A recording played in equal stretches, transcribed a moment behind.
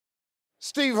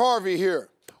Steve Harvey here.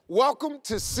 Welcome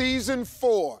to season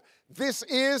 4. This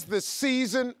is the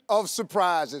season of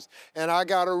surprises, and I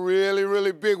got a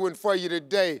really big one for you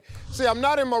today. See, I'm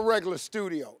not in my regular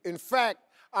studio. In fact,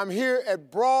 I'm here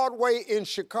at Broadway in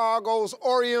Chicago's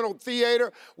Oriental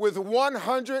Theater with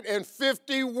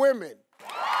 150 women.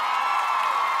 All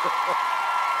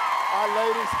right,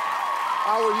 ladies,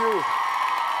 how are you?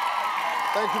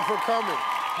 Thank you for coming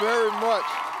very much.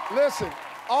 Listen,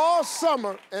 all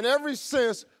summer and ever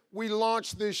since we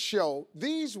launched this show,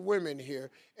 these women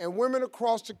here and women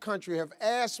across the country have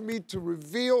asked me to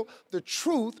reveal the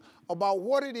truth about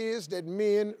what it is that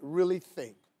men really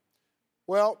think.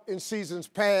 Well, in seasons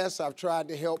past, I've tried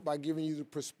to help by giving you the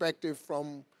perspective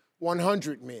from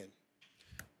 100 men.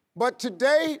 But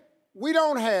today, we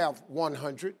don't have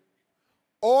 100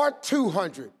 or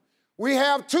 200. We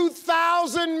have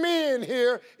 2,000 men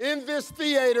here in this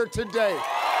theater today.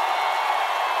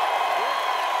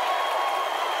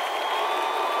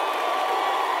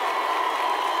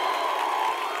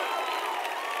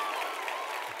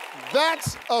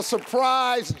 That's a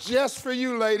surprise just for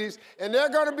you, ladies. And they're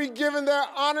going to be giving their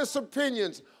honest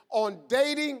opinions on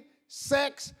dating,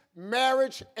 sex,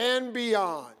 marriage, and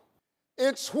beyond.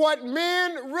 It's What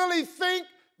Men Really Think,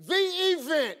 the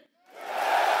event.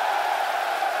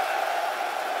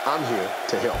 I'm here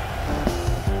to help.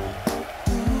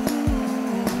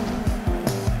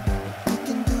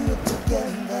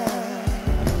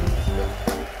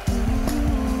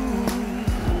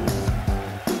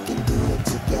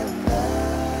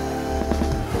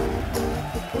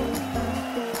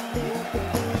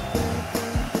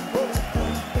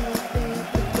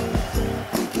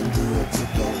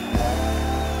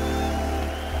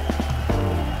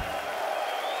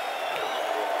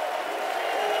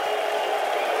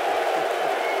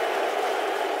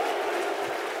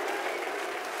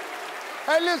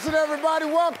 Hey, listen, everybody,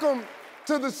 welcome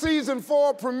to the season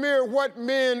 4 premiere, What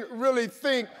Men Really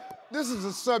Think. This is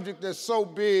a subject that's so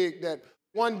big that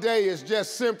one day is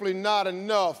just simply not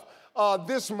enough.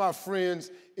 This, my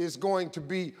friends, is going to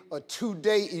be a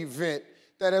 2-day event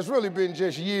that has really been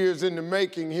just years in the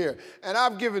making here. And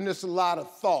I've given this a lot of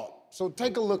thought. So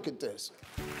take a look at this.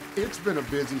 It's been a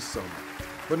busy summer.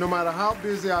 But no matter how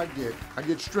busy I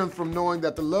get strength from knowing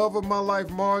that the love of my life,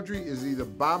 Marjorie, is either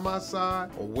by my side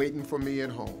or waiting for me at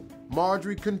home.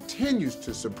 Marjorie continues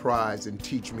to surprise and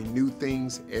teach me new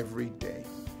things every day.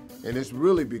 And it's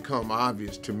really become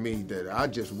obvious to me that I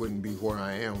just wouldn't be where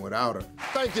I am without her.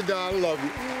 Thank you, Don. I love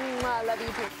you. I love you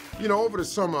too. You know, over the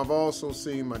summer, I've also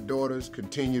seen my daughters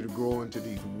continue to grow into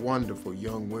these wonderful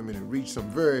young women and reach some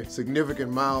very significant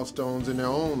milestones in their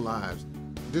own lives.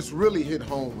 This really hit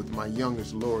home with my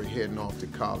youngest, Lori, heading off to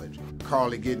college,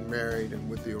 Carly getting married, and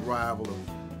with the arrival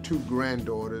of 2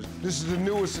 granddaughters. This is the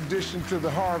newest addition to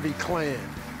the Harvey clan.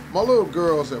 My little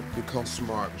girls have become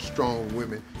smart, strong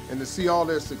women, and to see all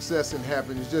their success and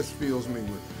happiness just fills me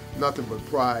with nothing but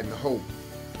pride and hope.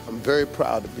 I'm very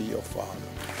proud to be your father.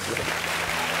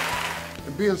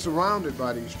 And being surrounded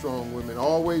by these strong women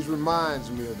always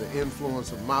reminds me of the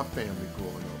influence of my family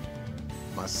growing up.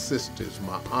 My sisters,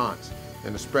 my aunts,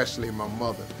 and especially my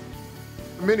mother.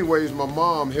 In many ways, my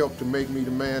mom helped to make me the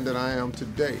man that I am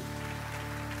today.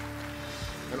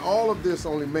 And all of this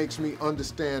only makes me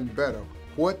understand better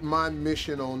what my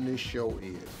mission on this show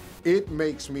is. It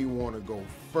makes me want to go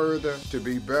further to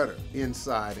be better,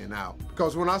 inside and out.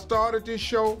 Because when I started this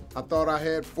show, I thought I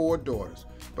had 4 daughters,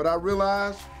 but I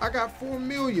realized I got 4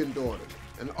 million daughters.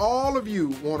 And all of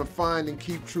you want to find and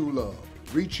keep true love,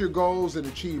 reach your goals, and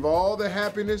achieve all the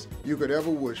happiness you could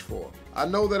ever wish for. I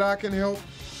know that I can help,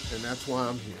 and that's why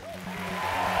I'm here.